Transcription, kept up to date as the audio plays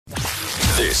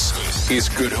This is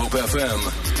Good Hope FM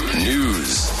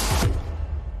News.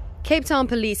 Cape Town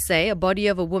police say a body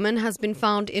of a woman has been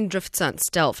found in Driftsands,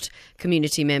 Delft.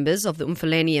 Community members of the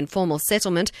Mfuleni informal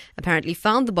settlement apparently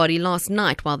found the body last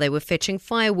night while they were fetching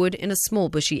firewood in a small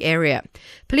bushy area.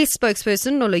 Police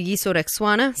spokesperson Noloyiso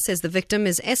Rexwana says the victim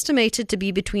is estimated to be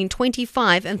between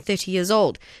 25 and 30 years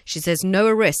old. She says no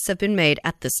arrests have been made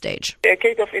at this stage. A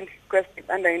case of inquest is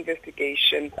under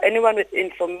investigation. Anyone with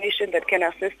information that can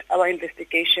assist our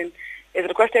investigation is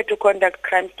requested to contact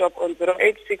Crime Stop on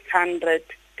 08600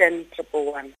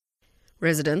 10-111.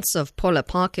 Residents of Pola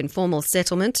Park informal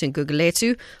settlement in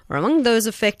Gugulethu are among those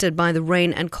affected by the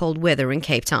rain and cold weather in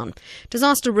Cape Town.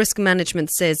 Disaster Risk Management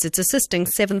says it's assisting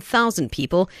 7,000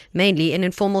 people, mainly in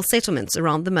informal settlements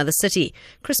around the mother city.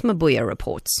 Chris Mabuya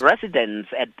reports. Residents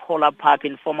at Pola Park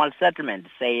informal settlement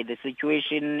say the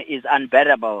situation is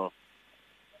unbearable.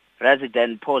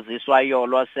 Resident Poziswa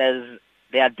Yolo says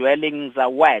their dwellings are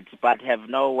wet but have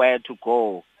nowhere to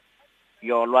go.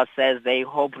 Yolwa says they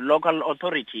hope local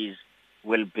authorities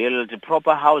will build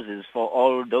proper houses for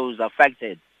all those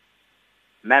affected.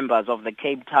 Members of the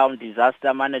Cape Town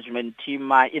disaster management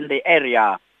team are in the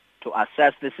area to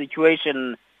assess the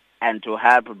situation and to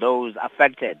help those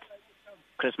affected.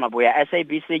 Chris Mabuya,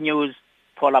 SABC News,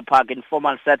 Pola Park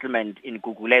informal settlement in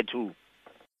Gugulethu.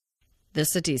 The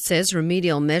city says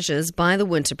remedial measures by the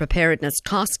Winter Preparedness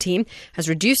Task Team has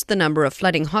reduced the number of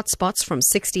flooding hotspots from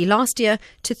 60 last year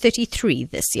to 33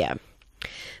 this year.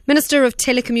 Minister of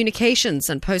Telecommunications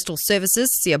and Postal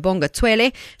Services, Siyabonga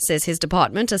Twele, says his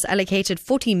department has allocated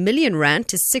 40 million rand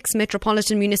to 6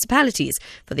 metropolitan municipalities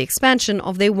for the expansion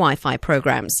of their Wi-Fi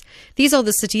programs. These are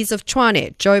the cities of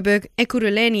Tshwane, Joburg,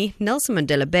 Ekurhuleni, Nelson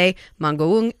Mandela Bay,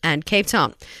 Mangaung and Cape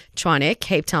Town. Tshwane,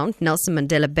 Cape Town, Nelson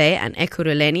Mandela Bay and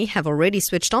Ekurhuleni have already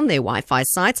switched on their Wi-Fi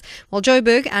sites, while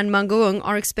Joburg and Mangaung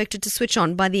are expected to switch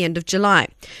on by the end of July.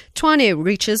 Tshwane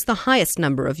reaches the highest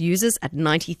number of users at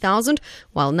 90,000,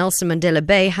 while Nelson Mandela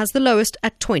Bay has the lowest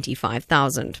at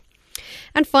 25,000.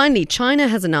 And finally, China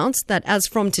has announced that as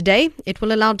from today, it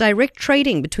will allow direct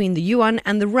trading between the yuan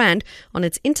and the rand on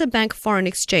its interbank foreign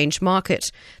exchange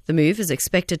market. The move is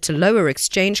expected to lower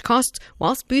exchange costs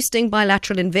whilst boosting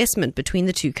bilateral investment between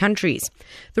the two countries.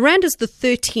 The rand is the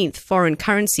 13th foreign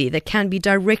currency that can be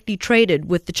directly traded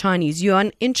with the Chinese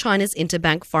yuan in China's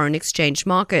interbank foreign exchange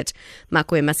market.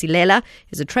 Makwe Masilela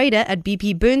is a trader at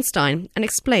BP Bernstein and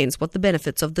explains what the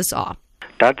benefits of this are.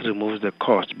 That removes the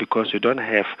cost because you don't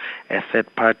have a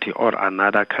third party or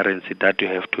another currency that you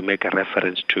have to make a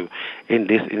reference to. In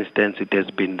this instance, it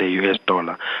has been the US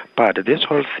dollar. But this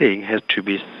whole thing has to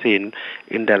be seen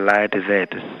in the light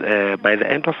that by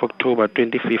the end of October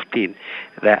 2015,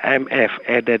 the IMF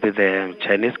added the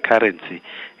Chinese currency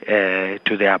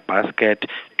to their basket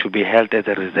to be held as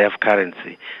a reserve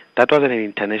currency. That was an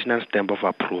international stamp of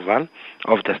approval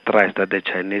of the strides that the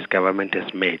Chinese government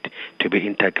has made to be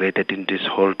integrated in this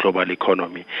whole global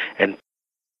economy. And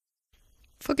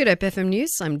for Good Hope FM News,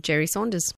 I'm Jerry Saunders.